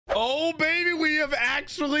Oh, baby, we have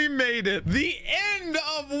actually made it. The end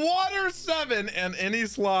of Water 7 and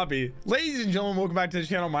Enies Lobby. Ladies and gentlemen, welcome back to the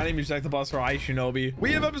channel. My name is JackTheBus, or ishinobi.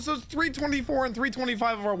 We have episodes 324 and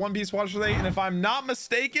 325 of our One Piece watch today, and if I'm not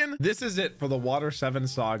mistaken, this is it for the Water 7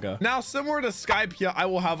 saga. Now, similar to Skype here, I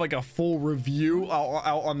will have like a full review out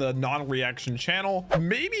on the non-reaction channel.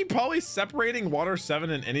 Maybe probably separating Water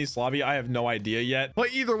 7 and Enies Lobby. I have no idea yet.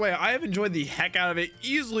 But either way, I have enjoyed the heck out of it.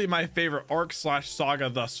 Easily my favorite arc slash saga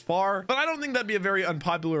thus far. But I don't think that'd be a very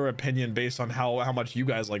unpopular opinion based on how much you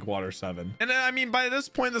guys like Water 7. And I mean, by this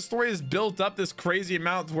point, the story has built up this crazy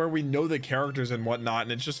amount to where we know the characters and whatnot,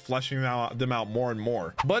 and it's just fleshing them out more and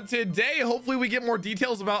more. But today, hopefully we get more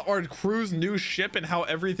details about our crew's new ship and how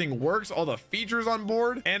everything works, all the features on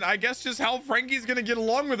board, and I guess just how Frankie's gonna get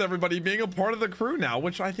along with everybody being a part of the crew now,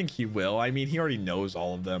 which I think he will. I mean, he already knows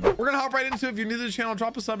all of them. We're gonna hop right into it. If you're new to the channel,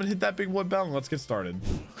 drop a sub and hit that big wood bell, and let's get started.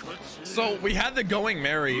 So we had the Going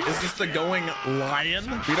Merry. Is this the Going Lion?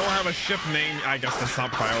 We don't have a ship name. I guess that's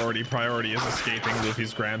not priority. Priority is escaping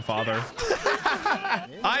Luffy's grandfather.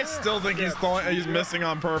 I still think he's missing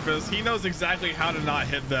on purpose. He knows exactly how to not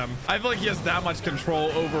hit them. I feel like he has that much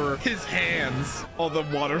control over his hands. All the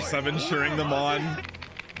Water 7 cheering them on.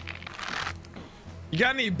 You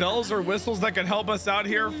got any bells or whistles that can help us out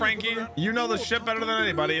here, Frankie? You know the ship better than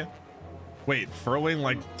anybody. Wait, furling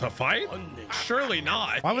like to fight? Surely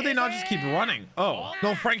not. Why would they not just keep running? Oh,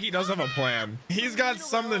 no, Frankie does have a plan. He's got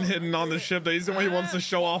something hidden on the ship that he wants to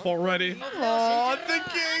show off already. Oh, the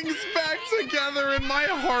gang's back together and my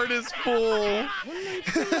heart is full.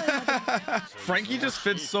 Frankie just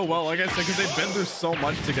fits so well, like I said, because they've been through so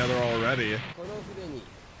much together already.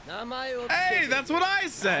 Hey, that's what I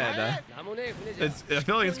said. I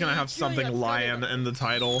feel like it's gonna have something lion in the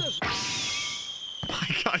title. My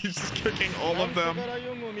god, he's just kicking all of them.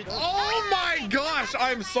 Oh my gosh,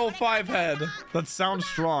 I'm so 5-head. That sounds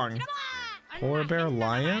strong. Polar bear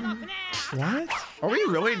lion? What? Are we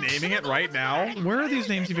really naming it right now? Where are these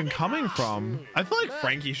names even coming from? I feel like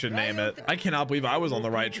Frankie should name it. I cannot believe I was on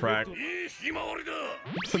the right track.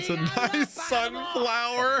 It's a nice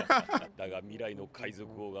sunflower. I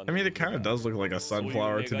mean, it kind of does look like a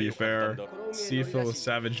sunflower, to be fair. Sea filled with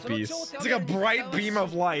savage beasts. It's like a bright beam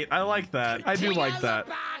of light. I like that. I do like that.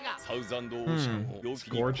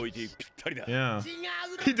 Scorch. Yeah.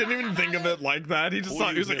 He didn't even think of it like that. He just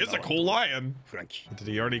thought, he was like, it's a cool lion. Did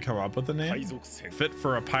he already come up with the name? Fit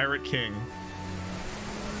for a pirate king.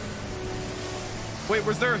 Wait,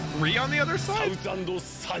 was there a 3 on the other side?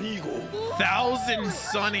 Thousand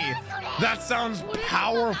Sunny. That sounds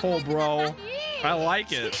powerful, bro. I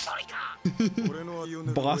like it.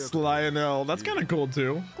 Boss Lionel. That's kind of cool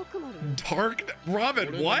too. Dark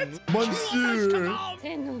Robin. What? Monsieur.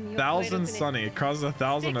 Thousand Sunny. Causes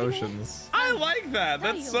 1,000 oceans. I like that.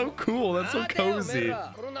 That's so cool. That's so cozy.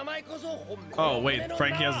 Oh, wait.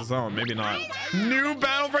 Frankie has his own. Maybe not. New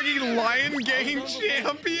Battle Frankie Lion Gang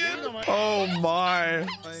Champion. Oh my.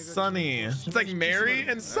 Sunny. It's like Mary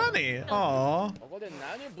and Sunny. Aw.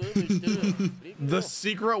 The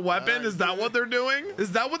secret weapon? Is that what they're doing?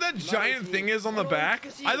 Is that what that giant thing is on the back?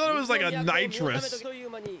 I thought it was like a nitrous.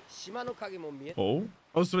 Oh,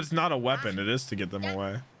 so it's not a weapon. It is to get them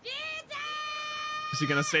away. Is he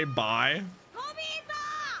gonna say bye?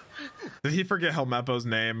 Did he forget Helmeppo's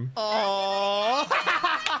name? Oh,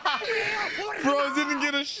 bro didn't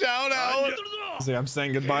get a shout out. See, I'm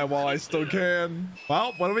saying goodbye while I still can.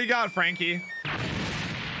 Well, what do we got, Frankie?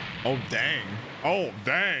 Oh, dang. Oh,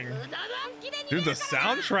 dang. Dude, the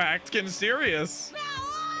soundtrack's getting serious.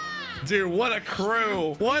 Dude, what a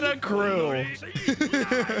crew. What a crew.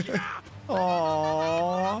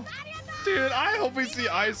 Aww. Dude, I hope we see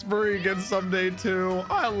Iceberg again someday too.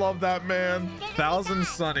 I love that man. Thousand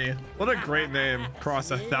Sunny. What a great name.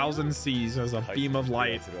 Cross 1,000 seas as a beam of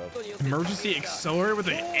light. Emergency accelerator with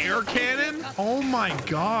an air cannon? Oh my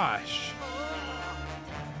gosh.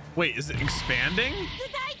 Wait, is it expanding?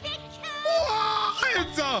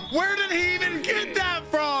 What? Where did he even get that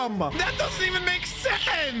from? That doesn't even make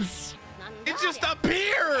sense. It just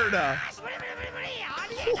appeared.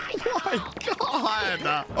 Oh my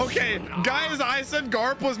god. Okay, guys, I said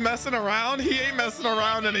Garp was messing around. He ain't messing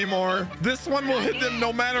around anymore. This one will hit them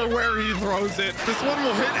no matter where he throws it. This one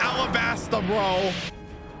will hit Alabasta, bro.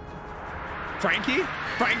 Frankie?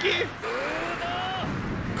 Frankie?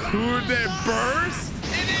 Could they burst?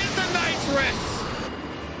 It is a nitrous.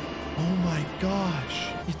 Oh my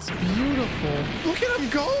gosh, it's beautiful. Look at him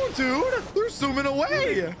go, dude. They're zooming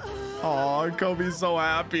away. Oh, Kobe's so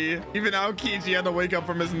happy. Even Aokichi had to wake up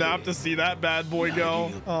from his nap to see that bad boy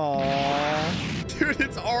go. Oh. Dude,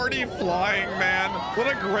 it's already flying, man. What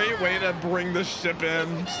a great way to bring the ship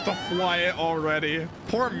in. Just to fly it already.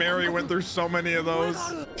 Poor Mary went through so many of those.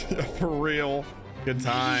 Yeah, for real. Good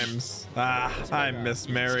times. Ah, I miss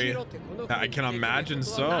Mary. I can imagine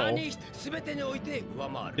so.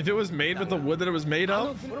 If it was made with the wood that it was made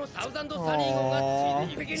of.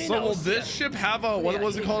 Aww. So will this ship have a, what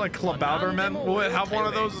was it called? A Klabauterman? Will it have one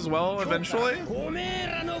of those as well eventually?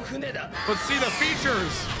 Let's see the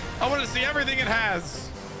features. I want to see everything it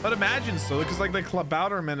has. But imagine so, because like the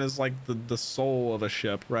Klabauterman is like the soul of a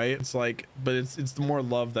ship, right? It's like, but it's the more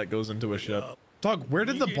love that goes into a ship. Dog, where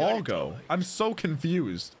did the ball go? I'm so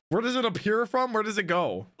confused. Where does it appear from? Where does it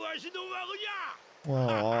go?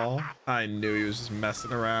 Oh, I knew he was just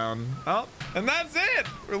messing around. Oh, and that's it.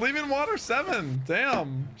 We're leaving Water 7.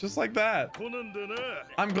 Damn, just like that.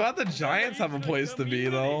 I'm glad the Giants have a place to be,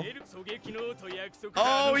 though.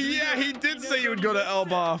 Oh, yeah, he did say he would go to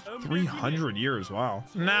Elbaf. 300 years, wow.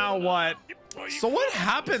 Now what? So what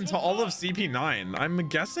happened to all of CP9? I'm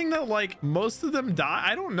guessing that like most of them died.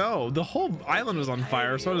 I don't know. The whole island was on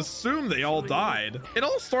fire, so I'd assume they all died. It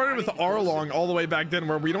all started with Arlong all the way back then,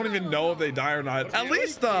 where we don't even know if they die or not. At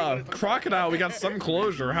least the Crocodile, we got some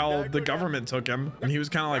closure how the government took him and he was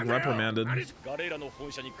kind of like reprimanded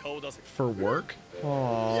for work.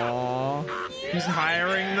 Aww. He's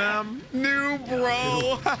hiring them. New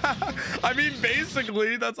bro. I mean,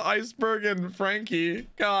 basically that's Iceberg and Frankie.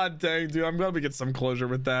 God dang, dude. I'm glad we get some closure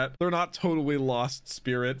with that. They're not totally lost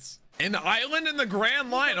spirits. An island in the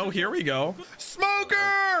Grand Line. Oh, here we go.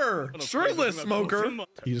 Smoker! Shirtless Smoker.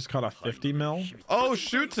 He just caught a 50 mil. Oh,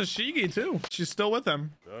 shoot, Tashigi too. She's still with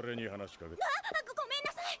him.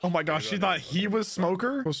 Oh my gosh, she thought he was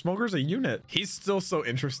Smoker? Oh, Smoker's a unit. He's still so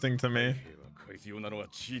interesting to me.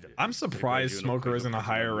 I'm surprised Smoker isn't a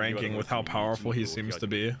higher ranking with how powerful he seems to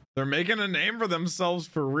be. They're making a name for themselves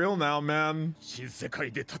for real now, man.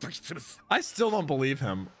 I still don't believe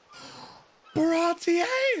him. Baratier!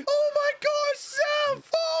 Oh my gosh,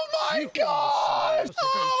 Seth! Oh my gosh!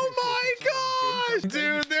 Oh my gosh!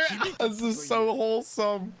 Dude, this is so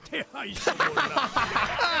wholesome.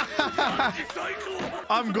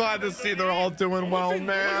 I'm glad to see they're all doing well,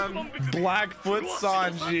 man. Blackfoot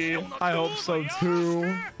Sanji. I hope so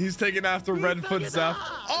too. He's taking after Redfoot Zeph.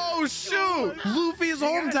 Oh shoot! Luffy's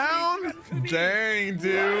hometown? Dang,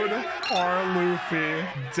 dude. Our Luffy.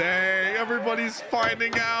 Dang, everybody's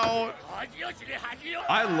finding out.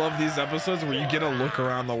 I love these episodes where you get a look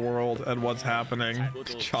around the world at what's happening.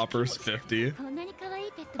 Chopper's 50.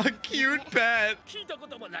 A cute pet.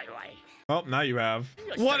 Oh, now you have.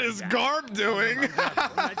 What is Garb doing?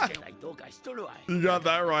 You got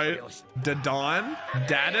that right. Dadon?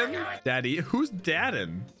 Dadin? Daddy? Who's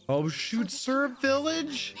Dadin? Oh, shoot, Syrup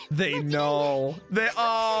Village? They know.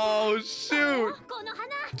 Oh, shoot.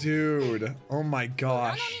 Dude. Oh my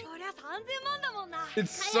gosh.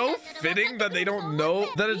 It's so fitting that they don't know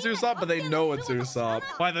that it's Usopp, but they know it's Usopp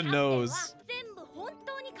by the nose.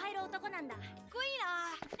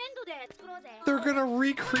 They're gonna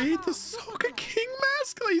recreate the Soka King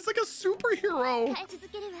mask. He's like a superhero.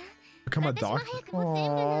 Become a doctor.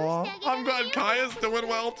 Aww. I'm glad Kaya's doing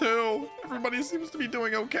well too. Everybody seems to be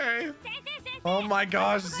doing okay. Oh my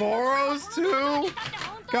gosh, Zoro's too.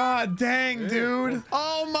 God dang, dude.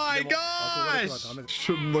 Oh my gosh.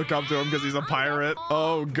 Shouldn't look up to him because he's a pirate.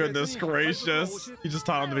 Oh, goodness gracious. He just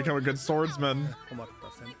taught him to become a good swordsman.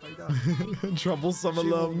 Troublesome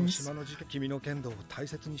alums.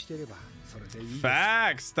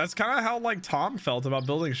 Facts. That's kind of how like Tom felt about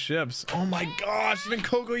building ships. Oh my gosh, even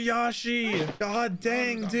Kokoyashi. God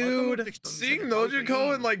dang, dude. Seeing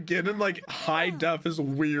Nojiko and like getting like high def is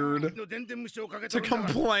weird. To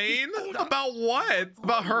complain about what?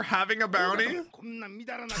 About her having a bounty?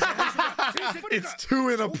 It's too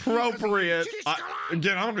inappropriate.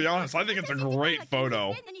 Again, I'm gonna be honest, I think it's a great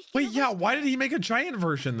photo. Wait, yeah, why did he make a giant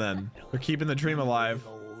version then? They're keeping the dream alive.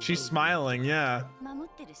 She's smiling, yeah.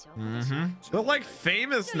 They're like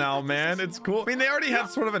famous now, man. It's cool. I mean, they already had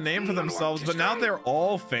sort of a name for themselves, but now they're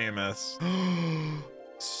all famous.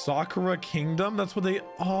 Sakura Kingdom, that's what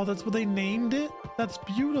they named it. That's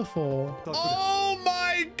beautiful. Oh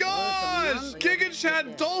my gosh, Giga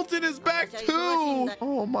Chad Dalton is back too.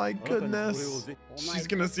 Oh my goodness, she's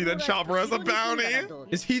gonna see that Chopper as a bounty.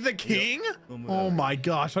 Is he the king? Oh my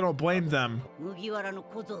gosh, I don't blame them.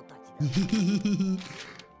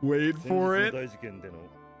 Wait for it.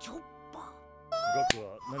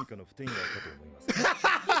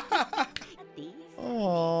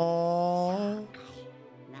 Oh.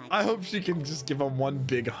 I hope she can just give him one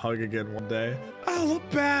big hug again one day.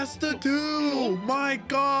 Alabasta too. My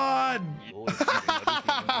God.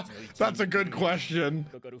 That's a good question.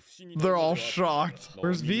 They're all shocked.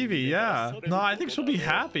 Where's Vivi? Yeah. No, I think she'll be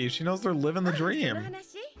happy. She knows they're living the dream.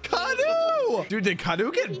 Kadu! Dude, did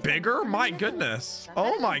Kadu get bigger? My goodness.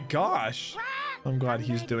 Oh my gosh. I'm glad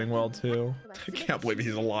he's doing well too. I can't believe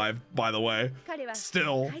he's alive, by the way.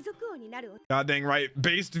 Still. God dang right.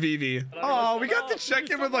 Based Vivi. Oh, we got to check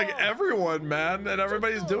in with like everyone, man. And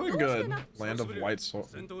everybody's doing good. Land of White Sword.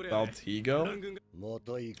 Valtigo.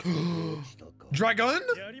 Dragon?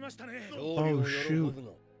 Oh, shoot.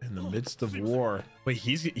 In the midst of war. Wait,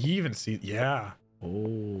 he even sees. Yeah.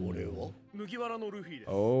 Oh.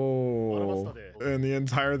 Oh. And the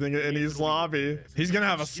entire thing in his lobby. He's gonna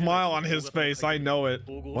have a smile on his face. I know it.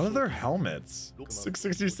 What are their helmets?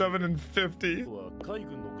 667 and 50.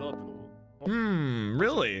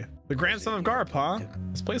 Really? The grandson of Garp, huh?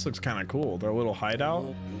 This place looks kind of cool. Their little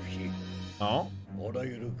hideout. Oh. Oh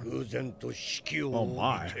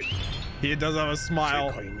my. He does have a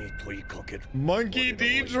smile. Monkey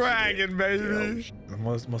D Dragon, baby. The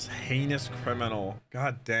most heinous criminal.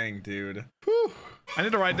 God dang, dude. Whew. I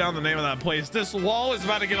need to write down the name of that place. This wall is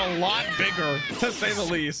about to get a lot bigger, to say the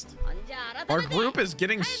least. Our group is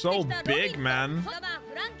getting so big, man.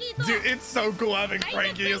 Dude, it's so cool having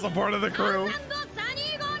Frankie as a part of the crew.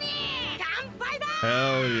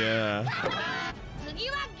 Hell yeah.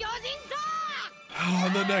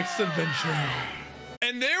 On the next adventure.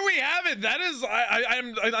 And there we have it. That is,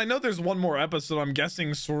 I know there's one more episode. I'm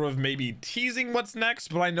guessing sort of maybe teasing what's next,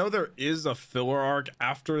 but I know there is a filler arc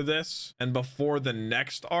after this and before the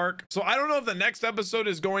next arc. So I don't know if the next episode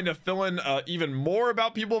is going to fill in even more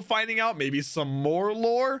about people finding out, maybe some more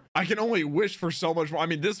lore. I can only wish for so much more. I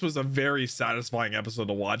mean, this was a very satisfying episode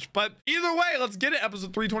to watch, but either way, let's get it.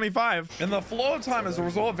 Episode 325. In the flow of time, as a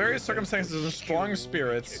result of various circumstances and strong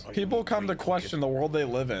spirits, people come to question the world they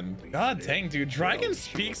live in. God dang, dude. Dragon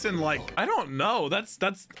speaks in like, I don't know, that's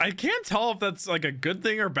I can't tell if that's like a good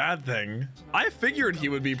thing or bad thing. I figured he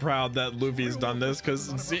would be proud that Luffy's done this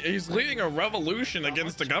because he's leading a revolution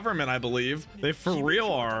against the government. I believe they for real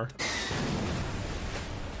are.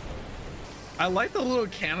 I like the little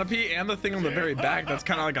canopy and the thing on the very back. That's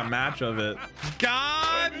kind of like a match of it.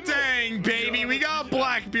 God dang, baby. We got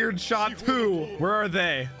Blackbeard shot too. Where are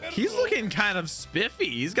they? He's looking kind of spiffy.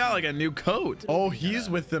 He's got like a new coat. Oh, he's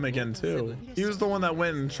with them again too. He was the one that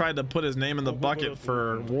went and tried to put his name in the bucket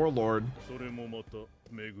for Warlord.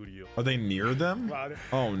 Are they near them?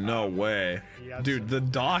 Oh, no way. Dude, the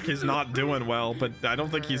doc is not doing well, but I don't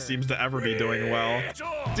think he seems to ever be doing well.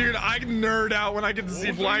 Dude, I nerd out when I get to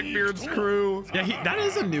see Blackbeard's crew. Yeah, that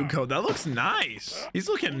is a new coat. That looks nice. He's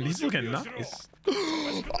looking nice.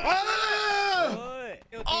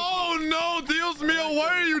 Oh no, Dios mío,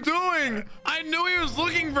 what are you doing? I knew he was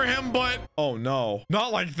looking for him, but oh no,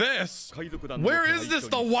 not like this. Where is this?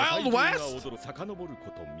 The Wild West?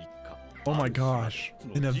 Oh my gosh.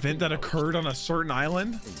 An event that occurred on a certain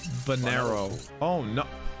island? Banero. Oh no.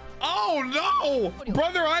 Oh no!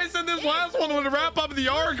 Brother, I said this last one would wrap up the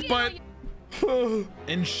arc, but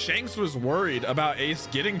and Shanks was worried about Ace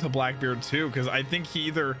getting to Blackbeard too, because I think he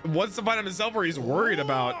either wants to find him himself or he's worried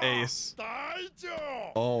about Ace.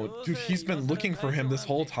 Oh, dude, he's been looking for him this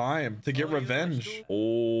whole time to get revenge.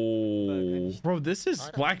 Oh, bro, this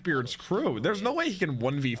is Blackbeard's crew. There's no way he can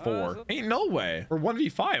 1v4. Ain't no way. Or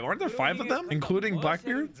 1v5. Aren't there 5 of them, including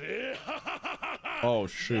Blackbeard? Oh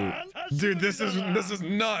shoot, dude, this is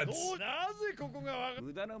nuts.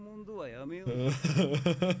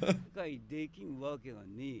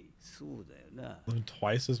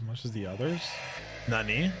 Twice as much as the others.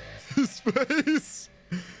 Nani? His face.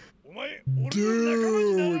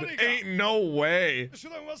 Dude, ain't no way.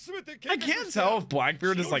 I can't tell if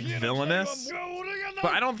Blackbeard is like villainous,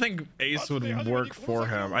 but I don't think Ace would work for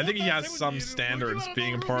him. I think he has some standards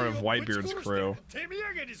being a part of Whitebeard's crew.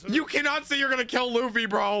 You cannot say you're gonna kill Luffy,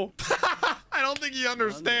 bro. I don't think he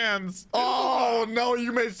understands. Oh no,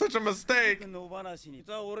 you made such a mistake. At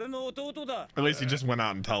least he just went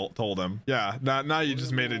out and told him. Yeah, now you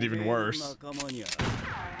just made it even worse.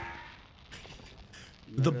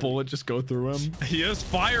 The bullet just go through him. He is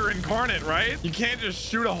fire incarnate, right? You can't just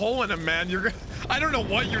shoot a hole in him, man. I don't know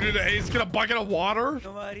what you do to Ace. Get a bucket of water.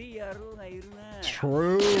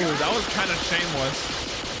 True. That was kind of shameless.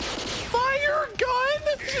 Fire gun?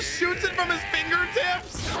 He just shoots it from his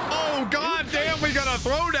fingertips. Oh god damn, we got a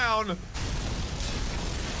throwdown.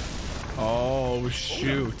 Oh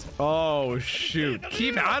shoot. Oh shoot.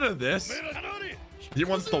 Keep out of this. He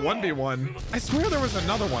wants the 1v1. I swear there was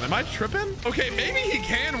another one. Am I tripping? Okay, maybe he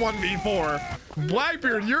can 1v4.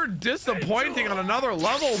 Blackbeard, you're disappointing on another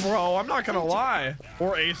level, bro. I'm not gonna lie.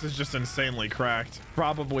 Or Ace is just insanely cracked.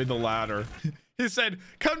 Probably the latter. He said,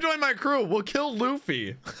 come join my crew. We'll kill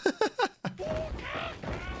Luffy.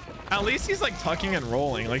 At least he's like tucking and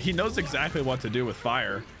rolling. Like he knows exactly what to do with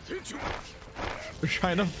fire. We're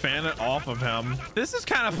trying to fan it off of him. This is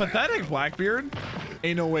kind of pathetic, Blackbeard.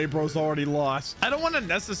 Ain't no way bro's already lost. I don't want to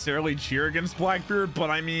necessarily cheer against Blackbeard, but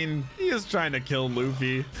I mean, he is trying to kill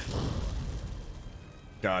Luffy.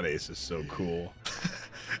 God, Ace is so cool.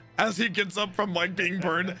 As he gets up from like being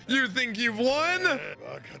burned, you think you've won?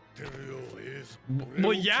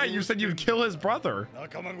 Well, yeah, you said you'd kill his brother.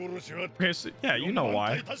 Okay, so yeah, you know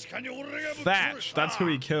why. Thatch, that's who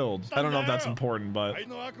he killed. I don't know if that's important, but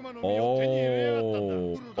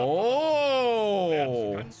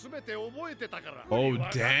oh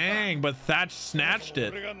dang, but Thatch snatched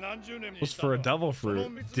it. It was for a devil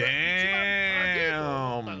fruit.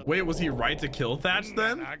 Damn. Wait, was he right to kill Thatch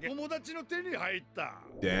then?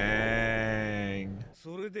 Dang.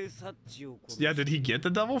 Yeah, did he get the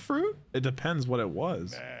devil fruit? It depends what it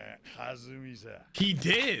was. He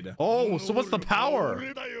did. Oh, so what's the power?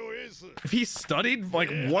 If he studied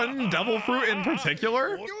like one devil fruit in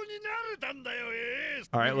particular?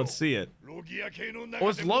 All right, let's see it. Oh,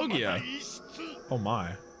 it's Logia. Oh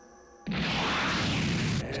my.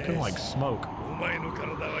 It's kind of like smoke.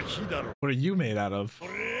 What are you made out of?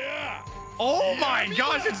 Oh my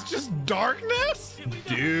gosh, it's just darkness?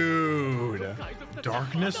 Dude.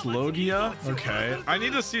 Darkness, Logia? Okay. I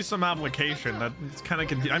need to see some application. That's kind of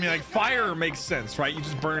confusing. I mean, like, fire makes sense, right? You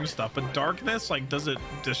just burn stuff. But darkness, like, does it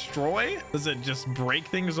destroy? Does it just break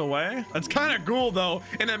things away? That's kind of cool, though.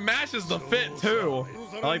 And it matches the fit, too.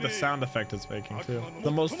 I like the sound effect it's making, too.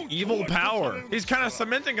 The most evil power. He's kind of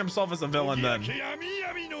cementing himself as a villain, then.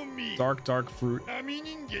 Dark fruit.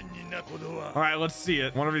 All right, let's see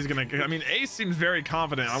it. I wonder if he's gonna... I mean, Ace seems very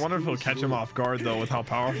confident. I wonder if he'll catch him off guard, though, with how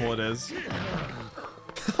powerful it is.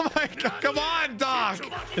 Oh my god, come on, Doc.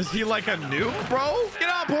 Is he like a nuke, bro? Get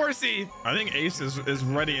up, horsey. I think Ace is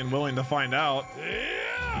ready and willing to find out.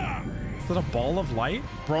 Is it a ball of light?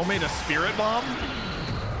 Bro made a spirit bomb?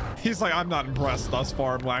 He's like, I'm not impressed thus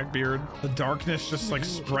far, Blackbeard. The darkness just like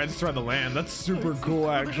spreads throughout the land. That's super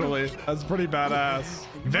cool, actually. That's pretty badass.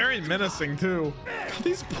 Very menacing, too.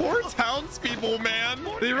 These poor townspeople, man.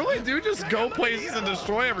 They really do just go places and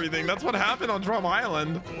destroy everything. That's what happened on Drum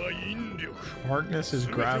Island. Darkness is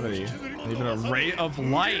gravity. Even a ray of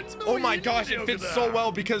light. Oh my gosh, it fits so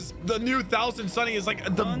well because the new Thousand Sunny is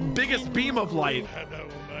like the biggest beam of light.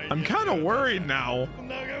 I'm kind of worried now.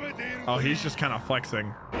 Oh, he's just kind of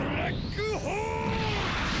flexing.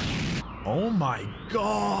 Oh my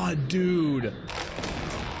god, dude. It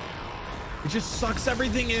just sucks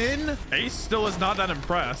everything in. Ace still is not that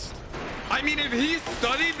impressed. I mean, if he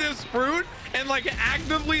studied this fruit and like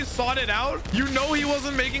actively sought it out, you know he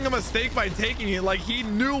wasn't making a mistake by taking it. Like he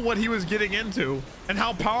knew what he was getting into and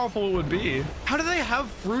how powerful it would be. How do they have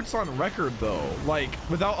fruits on record though? Like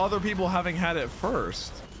without other people having had it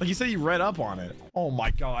first? Like he said he read up on it. Oh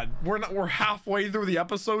my god. We're halfway through the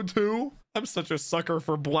episode too. I'm such a sucker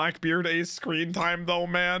for Blackbeard Ace screen time though,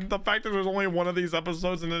 man. The fact that there's only one of these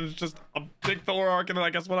episodes and then it's just a big filler arc and then I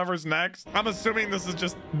guess whatever's next. I'm assuming this is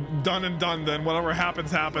just done and done then. Whatever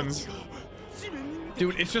happens, happens.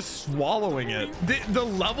 Dude, it's just swallowing it. The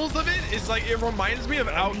levels of it is like, it reminds me of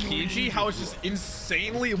Aokiji, how it's just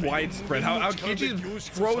insanely widespread, how Aokiji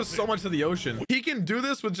throws so much to the ocean. He can do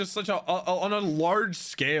this with just such on a large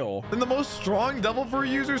scale. And the most strong devil fruit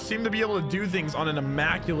users seem to be able to do things on an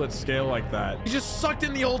immaculate scale like that. He just sucked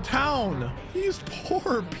in the old town. These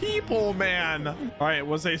poor people, man. All right,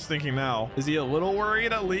 what's Ace thinking now? Is he a little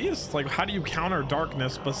worried at least? Like, how do you counter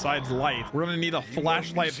darkness besides light? We're gonna need a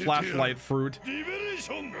flashlight fruit.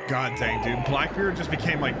 God dang, dude. Blackbeard just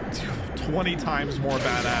became like 20 times more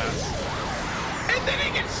badass. And then he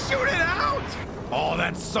can shoot it out. Oh,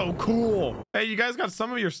 that's so cool. Hey, you guys got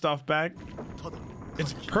some of your stuff back.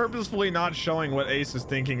 It's purposefully not showing what Ace is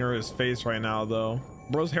thinking or his face right now, though.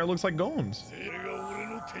 Bro's hair looks like Gon's.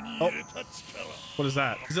 Oh, what is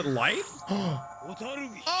that? Is it light?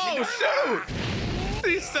 Oh, shoot.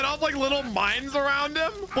 He set off like little mines around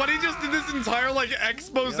him. But he just did this entire like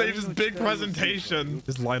expose, just big presentation.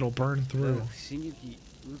 His light will burn through.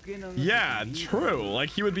 Yeah, true. Like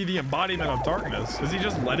he would be the embodiment of darkness. Is he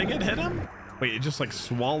just letting it hit him? Wait, it just like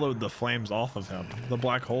swallowed the flames off of him. The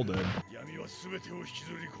black hole did.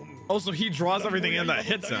 Oh, so he draws everything in that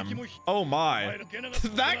hits him. Oh my.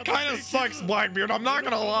 That kind of sucks, Blackbeard. I'm not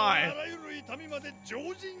gonna lie.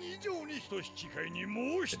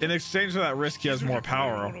 In exchange for that risk, he has more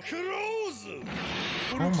power.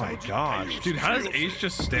 Oh my gosh. Dude, how does Ace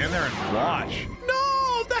just stand there and watch?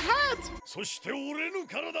 No, the hat!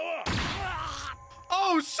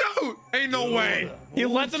 Oh, shoot! Ain't no way. He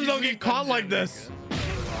lets himself get caught like this.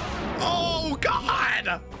 Oh,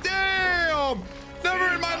 God! Damn!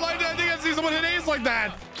 Never in my life did I think I'd see someone hit Ace like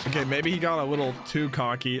that. Okay, maybe he got a little too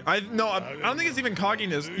cocky. I don't think it's even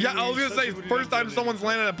cockiness. Yeah, I was gonna say, first time someone's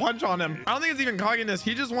landed a punch on him. I don't think it's even cockiness.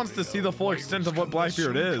 He just wants to see the full extent of what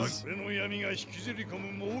Blackbeard is. What?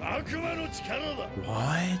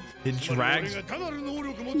 It drags.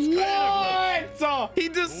 What? He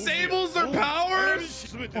disables their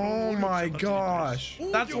powers? Oh my gosh.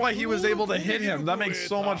 That's why he was able to hit him. That makes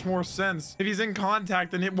so much more sense. If he's in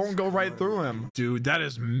contact, then it won't go right through him. Dude, that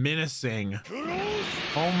is menacing.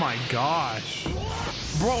 Oh my gosh.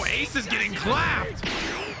 Bro, Ace is getting clapped.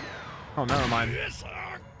 Oh, never mind.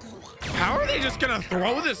 How are they just gonna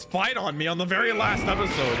throw this fight on me on the very last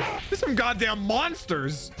episode? There's some goddamn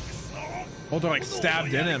monsters. Oh, they're like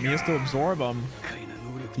stabbed in him. He has to absorb them.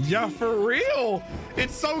 Yeah, for real.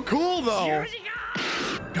 It's so cool though.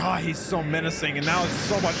 God, he's so menacing, and now it's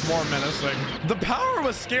so much more menacing. The power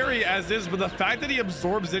was scary as is, but the fact that he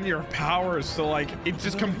absorbs in your powers, so like it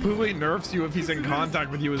just completely nerfs you if he's in contact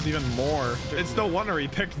with you, is even more. It's no wonder he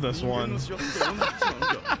picked this one.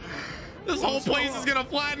 This whole place is gonna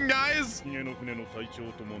flatten, guys.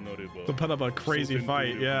 To put up a crazy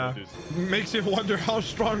fight, yeah. Makes you wonder how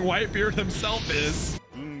strong Whitebeard himself is.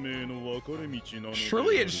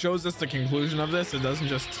 Surely it shows us the conclusion of this. It doesn't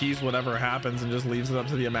just tease whatever happens and just leaves it up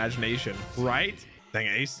to the imagination, right? Dang,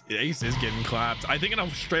 Ace is getting clapped. I think in a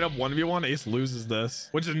straight up 1v1, Ace loses this,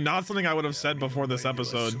 which is not something I would have said before this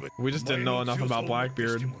episode. We just didn't know enough about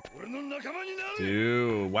Blackbeard.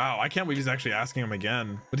 Dude, wow, I can't believe he's actually asking him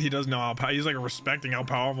again. But he does know how he's like respecting how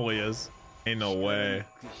powerful he is. Ain't no way.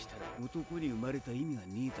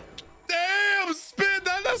 Damn, Spin,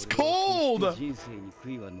 that's cold.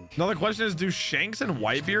 Another question is, do Shanks and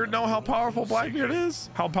Whitebeard know how powerful Blackbeard is?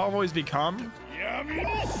 How powerful he's become?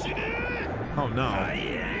 Oh no.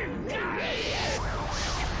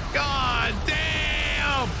 God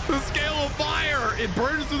damn! The scale of fire! It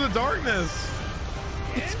burns through the darkness.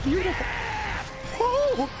 It's beautiful.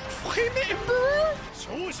 Oh, Flame Emperor!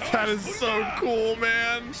 That is so cool,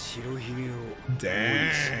 man.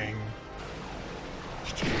 Dang.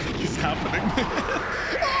 What's happening?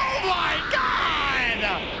 Oh my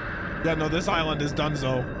god! Yeah, no, this island is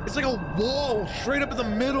donezo. It's like a wall straight up in the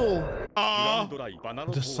middle.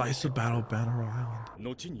 Decisive battle, Banner Island.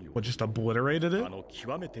 What, just obliterated it?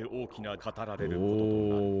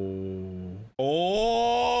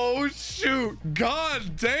 Oh, shoot.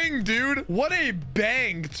 God dang, dude. What a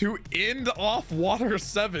bang to end off Water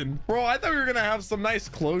 7. Bro, I thought we were going to have some nice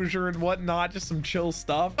closure and whatnot. Just some chill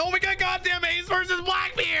stuff. Oh, we got goddamn Ace versus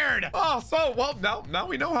Blackbeard. Oh, so, well, now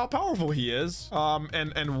we know how powerful he is.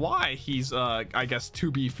 And why he's, I guess, to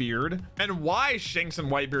be feared. And why Shanks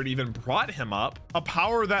and Whitebeard even brought him up. A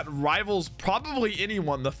power that rivals probably anyone.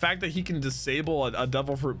 The fact that he can disable a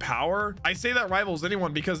devil fruit power. I say that rivals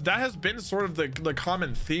anyone because that has been sort of the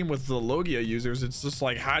common theme with the Logia users. It's just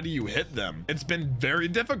like, how do you hit them? It's been very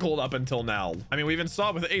difficult up until now. I mean, we even saw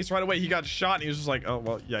it with Ace right away. He got shot and he was just like, oh,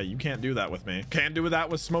 well, yeah, you can't do that with me. Can't do that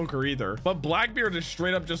with Smoker either. But Blackbeard is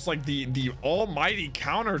straight up just like the almighty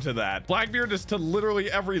counter to that. Blackbeard is to literally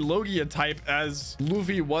every Logia type as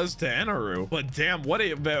Luffy was to Eneru. But damn, what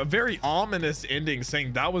a very ominous ending,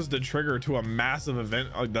 saying that was the trigger to a massive event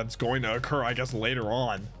that's going to occur, I guess, later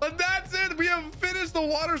on. But that's it. We have finished the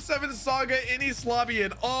Water 7 saga, enies lobby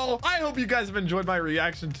and all. I hope you guys have enjoyed my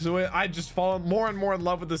reaction to it. I just fallen more and more in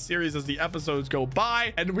love with the series as the episodes go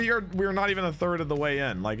by, and we're not even a third of the way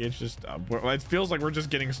in. Like, it's just it feels like we're just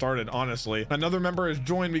getting started, honestly. Another member has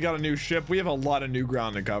joined. We got a new ship. We have a lot of new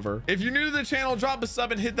ground to cover. If you're new to the channel, drop a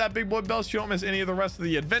sub and hit that big boy bell so you don't miss any of the rest of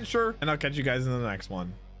the adventure, and I'll catch you guys in the next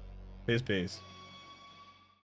one. Peace.